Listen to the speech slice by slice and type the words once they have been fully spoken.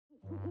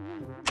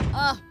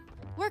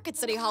Work at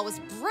City Hall was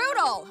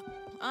brutal.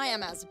 I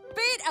am as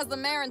beat as the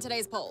mayor in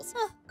today's polls.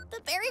 The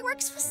berry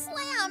works was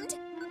slammed.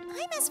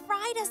 I'm as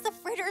fried as the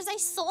fritters I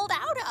sold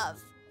out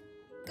of.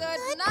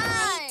 Good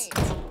night.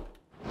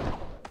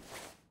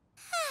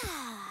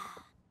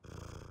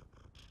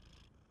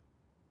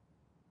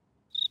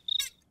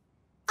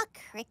 A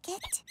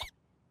cricket?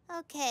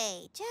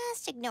 Okay,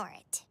 just ignore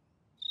it.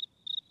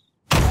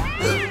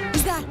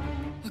 Is that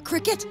a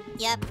cricket?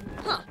 Yep.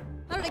 Huh.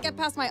 How did it get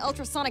past my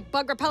ultrasonic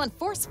bug repellent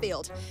force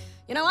field?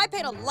 You know, I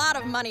paid a lot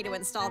of money to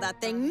install that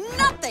thing.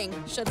 Nothing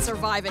should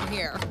survive in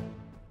here.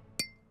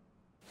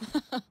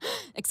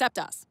 Except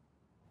us.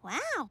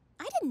 Wow,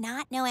 I did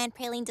not know Aunt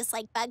Praline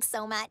disliked bugs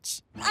so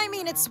much. I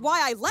mean, it's why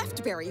I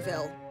left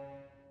Berryville.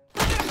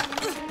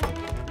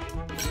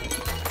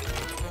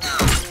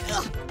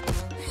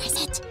 Where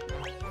is it?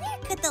 Where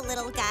could the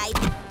little guy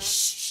be?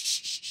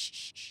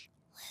 Shh.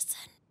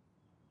 Listen.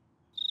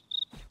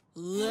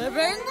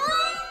 Living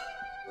room?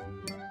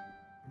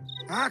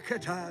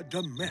 Acata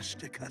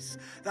domesticus,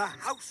 the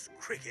house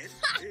cricket.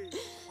 Is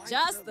quite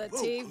Just a the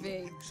vocal TV.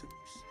 nuisance.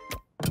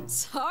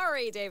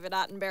 Sorry, David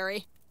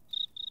Attenberry.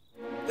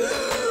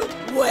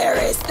 Where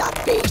is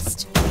that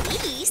beast?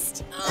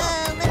 Beast?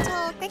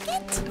 Little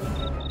cricket?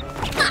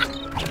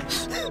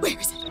 Where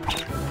is it?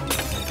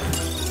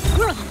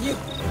 Where are you?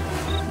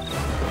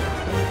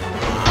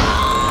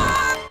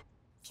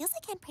 Feels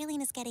like Aunt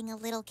Praline is getting a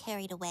little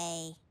carried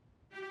away.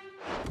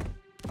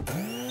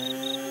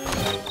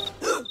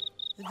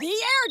 The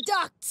air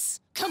ducts!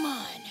 Come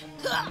on.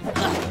 Not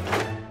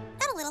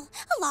a little,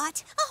 a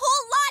lot, a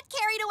whole lot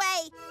carried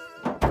away.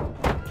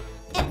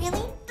 Aunt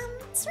Praline,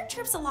 Sir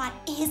Chirps-a-Lot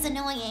is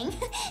annoying.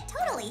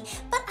 Totally,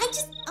 but I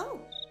just,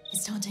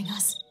 It's taunting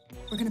us.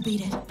 We're gonna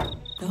beat it.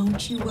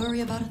 Don't you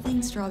worry about a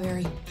thing,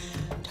 Strawberry.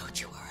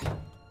 Don't you worry.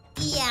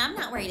 Yeah, I'm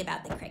not worried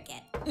about the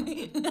cricket.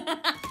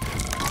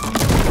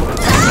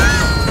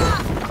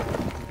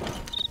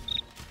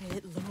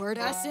 It lured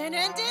us in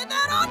and did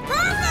that on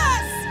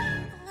purpose!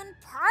 On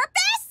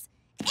purpose?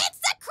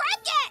 It's a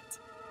cricket!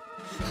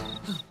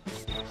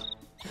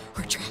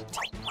 We're trapped.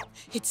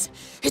 It's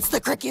the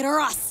cricket or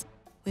us.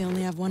 We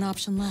only have one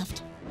option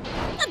left.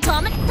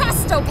 Atomic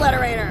Pesto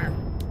Obliterator!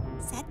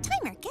 Set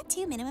timer. Get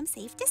to minimum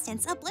safe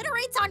distance.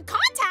 Obliterates on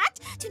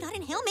contact. Do not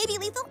inhale, maybe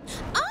lethal.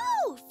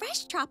 Oh,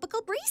 fresh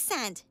tropical breeze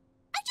scent.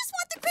 I just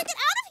want the cricket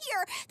out of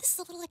here. This is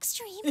a little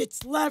extreme.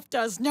 It's left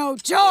us no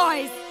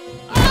choice!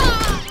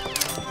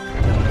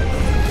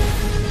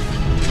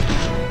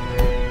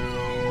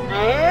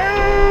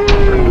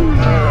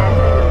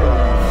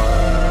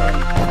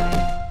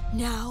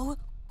 Now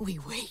we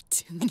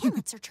wait. Can't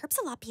let Sir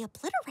Chirps-a-Lot be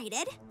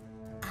obliterated.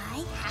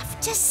 I have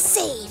to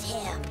save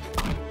him.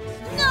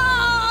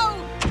 No!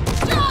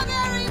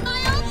 Strawberry,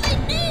 my only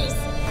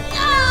niece!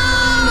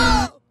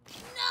 No!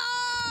 No!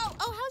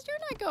 Oh, how's your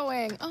night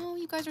going? Oh,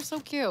 you guys are so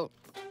cute.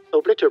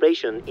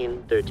 Obliteration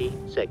in 30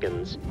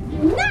 seconds.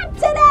 Not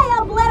today,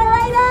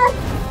 obliterator!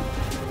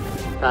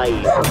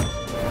 5,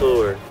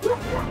 4,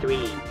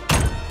 3,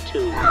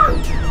 2,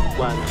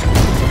 1.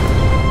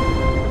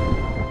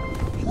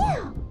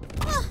 Phew.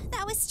 Oh,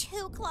 that was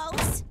too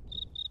close.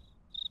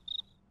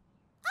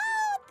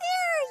 Oh,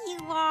 there you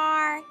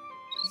are.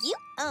 You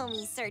owe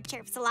me, Sir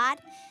Chirps-a-Lot.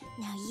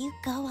 Now you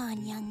go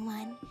on, young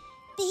one.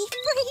 Be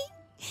free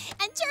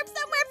and chirp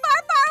somewhere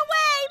far, far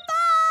away.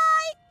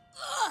 Bye!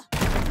 Ugh.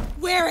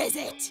 Where is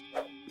it?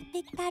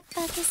 Big bad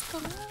bug is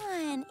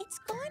gone. It's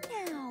gone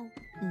now.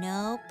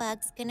 No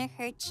bug's gonna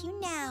hurt you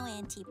now,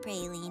 Auntie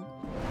Praline.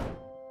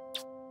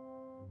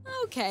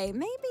 Okay,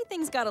 maybe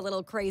things got a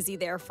little crazy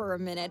there for a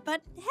minute,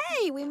 but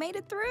hey, we made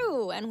it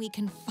through, and we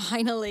can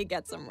finally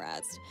get some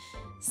rest.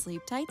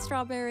 Sleep tight,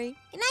 Strawberry.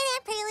 Good night,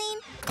 Aunt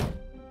Praline.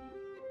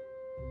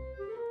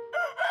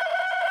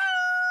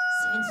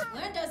 Since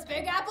when does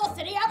Big Apple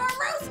City have a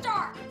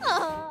rooster?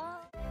 Oh.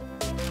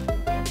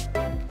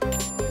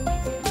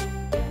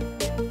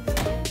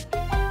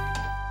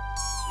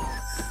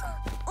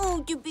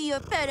 Oh, to be a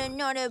pet and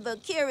not have a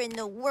care in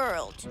the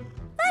world.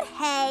 But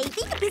hey,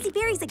 being a busy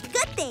berry's a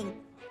good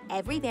thing.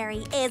 Every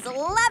berry is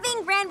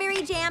loving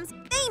Granberry Jam's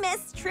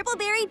famous triple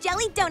berry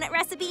jelly donut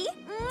recipe.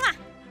 Mwah!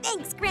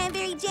 Thanks,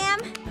 Granberry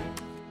Jam.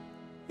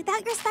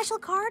 Without your special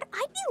card,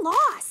 I'd be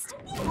lost.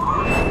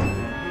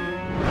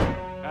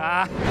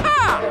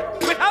 Aha!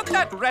 Without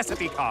that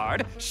recipe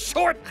card,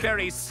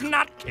 Shortberry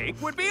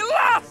Snotcake would be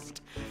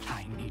lost!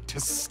 I need to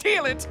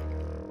steal it!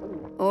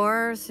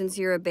 Or, since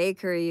you're a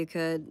baker, you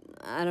could,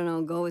 I don't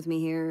know, go with me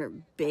here,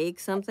 bake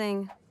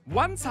something?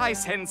 Once I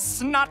send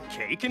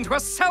Snotcake into a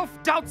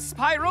self-doubt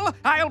spiral,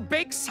 I'll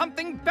bake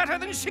something better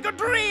than she could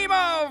dream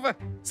of!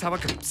 Sour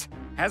Grapes,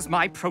 has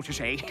my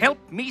protege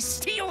helped me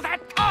steal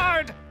that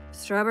card?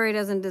 Strawberry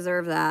doesn't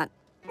deserve that.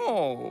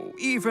 Oh,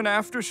 even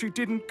after she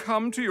didn't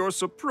come to your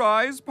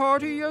surprise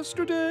party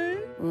yesterday?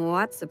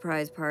 What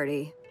surprise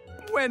party?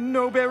 When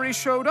Noberry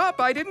showed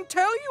up, I didn't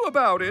tell you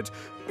about it,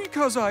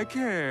 because I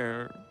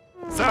care.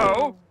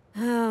 So?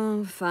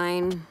 Oh,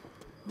 fine.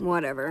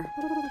 Whatever.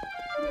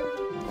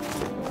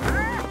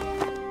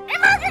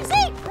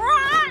 Emergency!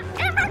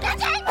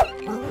 Emergency!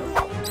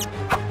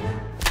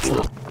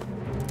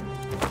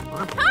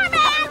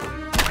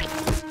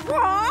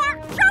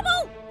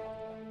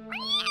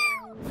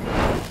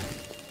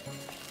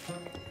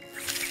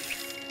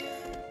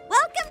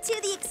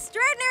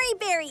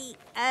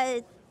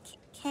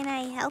 Can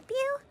I help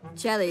you?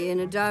 Jelly in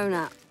a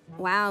donut.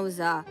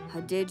 Wowza,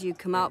 how did you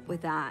come up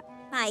with that?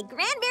 My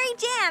cranberry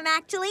jam,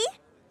 actually.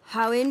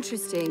 How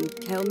interesting.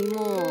 Tell me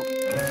more.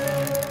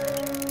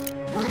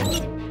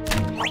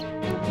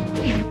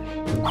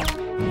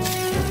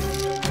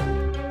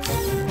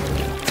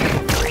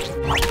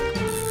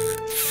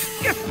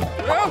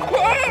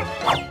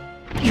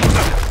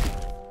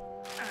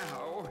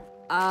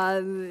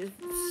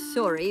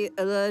 Sorry,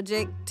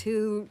 allergic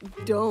to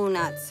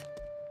donuts.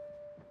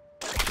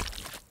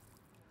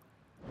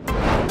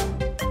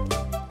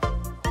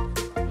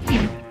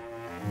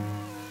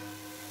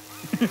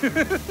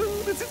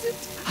 This is it.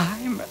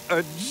 I'm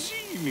a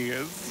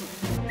genius.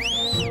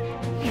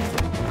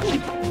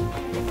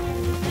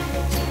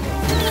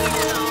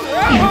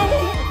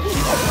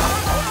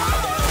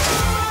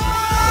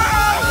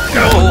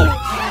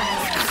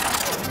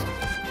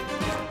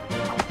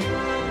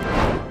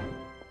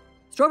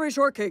 Strawberry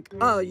Shortcake,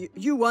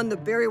 you won the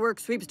Berry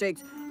Works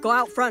sweepstakes. Go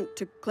out front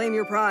to claim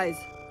your prize.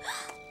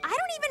 I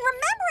don't even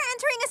remember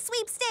entering a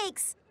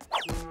sweepstakes.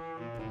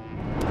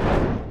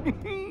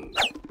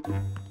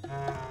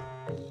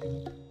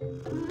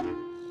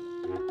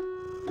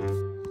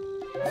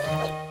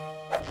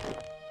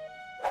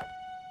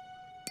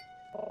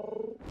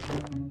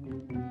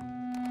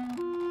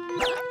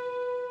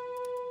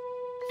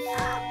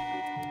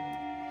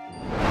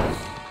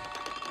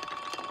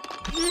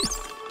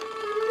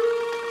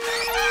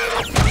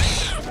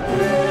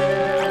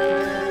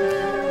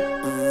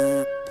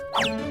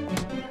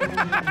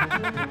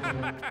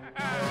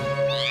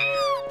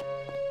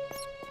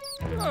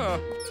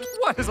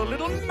 What is a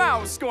little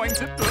mouse going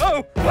to...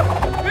 Oh! Get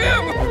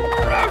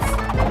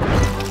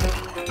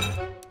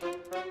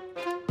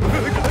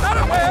out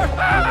of there!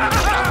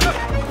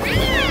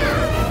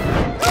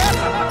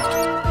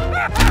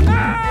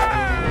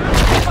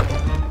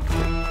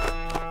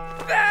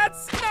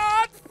 That's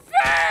not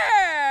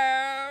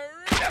fair!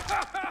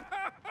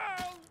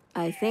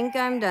 I think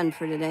I'm done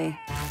for today.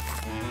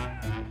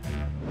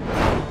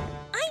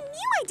 I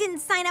knew I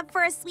didn't sign up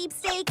for a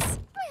sweepstakes.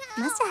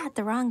 Must have had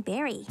the wrong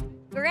berry.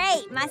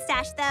 Great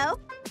mustache, though.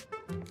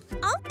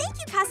 Oh, thank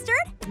you,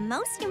 Custard.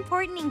 Most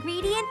important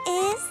ingredient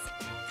is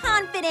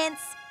confidence.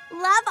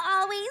 Love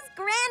always,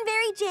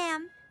 cranberry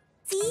jam.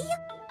 See?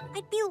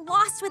 I'd be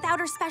lost without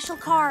her special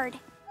card.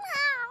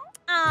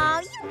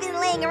 Oh, you've been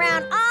laying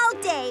around all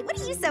day. What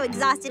are you so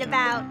exhausted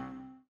about?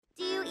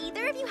 Do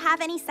either of you have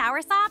any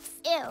soursops?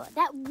 Ew,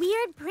 that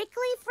weird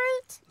prickly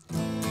fruit?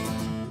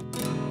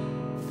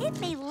 It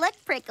may look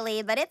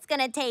prickly, but it's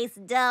gonna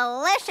taste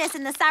delicious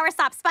in the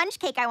soursop sponge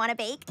cake I want to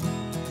bake.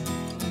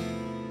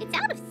 It's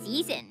out of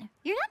season.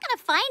 You're not gonna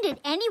find it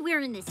anywhere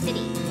in the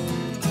city.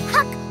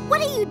 Huck,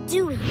 what are you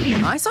doing?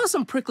 I saw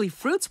some prickly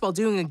fruits while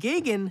doing a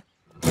gig in...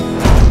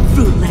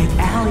 Fruit Lake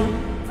Alley.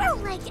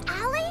 Fruit Lake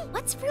Alley?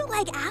 What's Fruit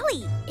Lake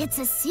Alley? It's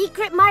a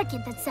secret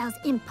market that sells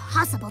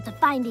impossible to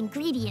find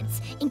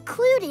ingredients,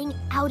 including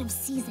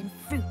out-of-season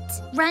fruit.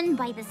 Run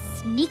by the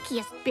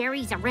sneakiest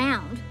berries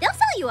around. They'll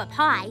sell you a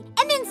pie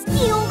and then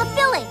steal the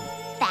filling.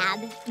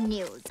 Bad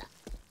news.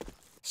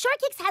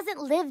 Shortcake hasn't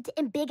lived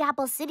in Big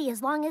Apple City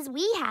as long as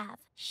we have.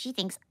 She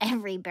thinks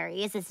every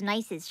berry is as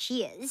nice as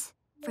she is.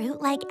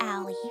 Fruit Lake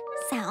Alley.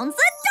 Sounds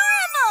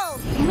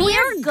adorable!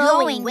 We're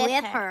going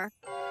with her.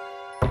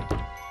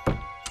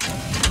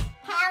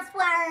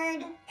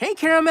 Password. Hey,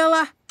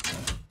 Caramella.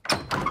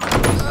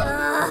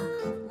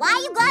 Why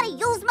you gotta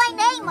use my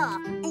name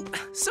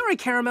up? Sorry,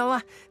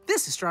 Caramella.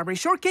 This is Strawberry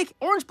Shortcake,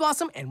 Orange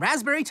Blossom, and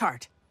Raspberry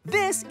Tart.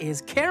 This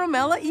is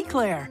Caramella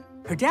Eclair.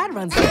 Her dad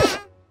runs it.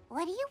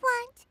 What do you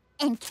want?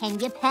 And can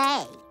you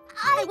pay?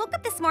 I woke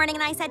up this morning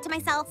and I said to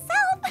myself,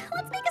 Self,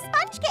 let's make a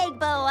sponge cake,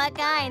 but what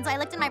kind? So I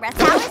looked in my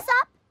recipe.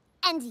 Soursop?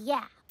 And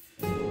yeah.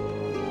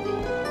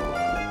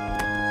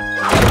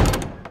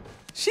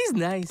 She's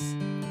nice.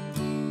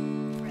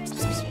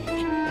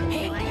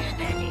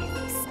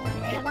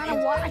 I wanna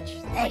watch.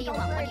 What do you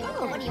want?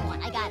 What do you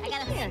want? I got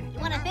a thing. You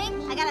want a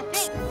thing? I got a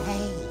thing.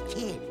 Hey,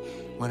 kid,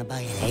 wanna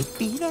buy an egg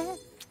beater?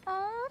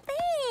 Oh,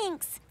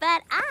 thanks.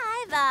 But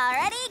I've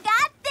already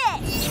got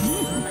this.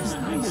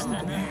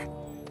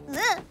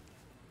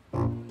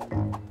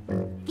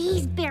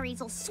 These berries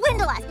will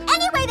swindle us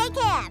any way they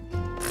can.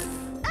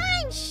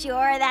 I'm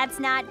sure that's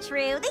not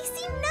true. They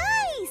seem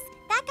nice.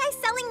 That guy's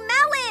selling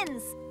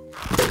melons.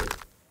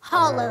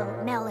 Hollow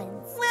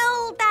melons.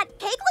 Well, that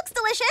cake looks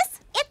delicious.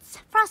 It's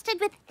frosted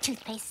with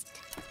toothpaste.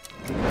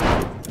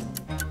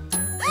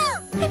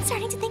 I'm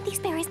starting to think these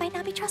berries might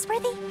not be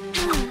trustworthy.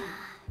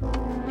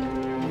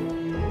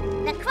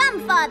 The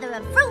crumb father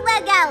of Fruit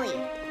Lake Alley.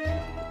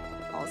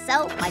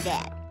 Also, my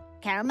dad,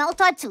 Caramel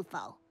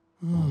Tartufo.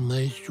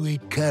 My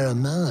sweet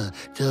Caramella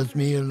tells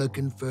me you're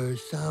looking for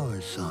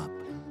soursop.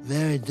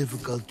 Very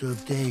difficult to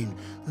obtain.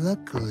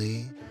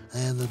 Luckily, I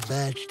have a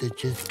batch that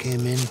just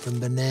came in from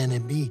Banana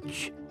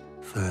Beach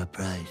for a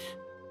price.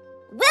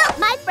 Well,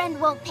 my friend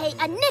won't pay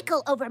a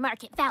nickel over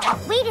market value.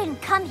 We didn't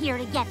come here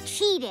to get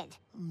cheated.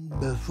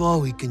 Before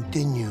we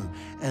continue,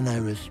 and I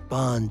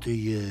respond to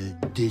your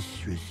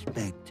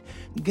disrespect,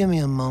 give me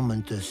a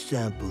moment to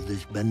sample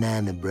this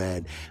banana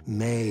bread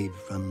made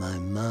from my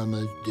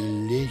mama's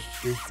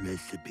delicious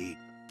recipe.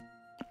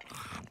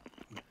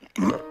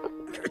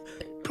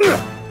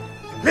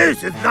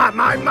 This is not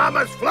my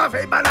mama's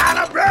fluffy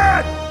banana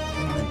bread!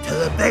 Until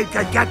the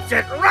baker gets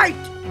it right,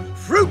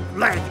 Fruit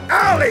Leg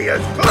Alley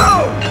is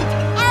closed!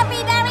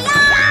 Everybody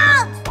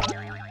out!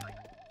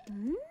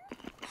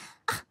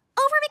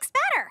 Overmix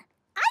batter.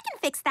 I can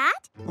fix that.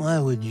 Why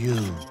would you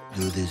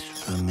do this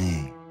for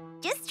me?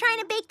 Just trying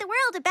to make the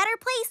world a better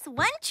place,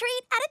 one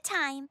treat at a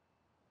time.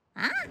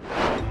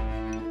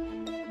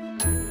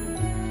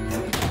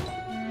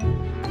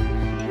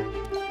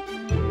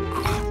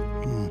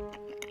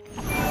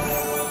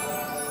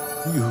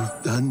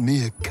 You've done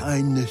me a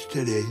kindness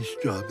today,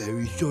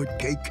 Strawberry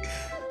Shortcake.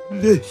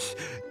 This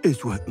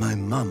is what my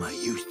mama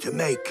used to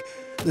make.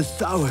 The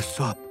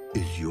soursop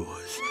is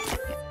yours.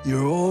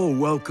 You're all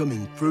welcome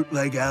in Fruit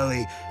Leg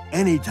Alley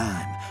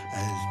anytime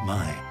as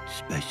my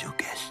special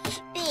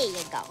guests. There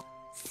you go.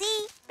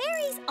 See,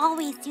 berries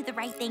always do the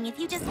right thing if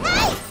you just...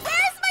 Hey!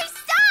 Where's my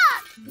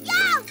stuff?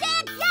 Yo,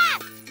 Dad, yes!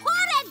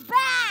 Put it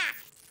back!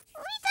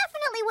 We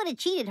definitely would have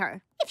cheated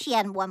her if she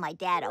hadn't won my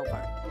dad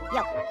over.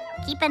 Yo,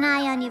 keep an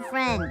eye on your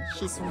friend.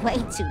 She's way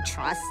too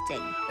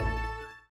trusting.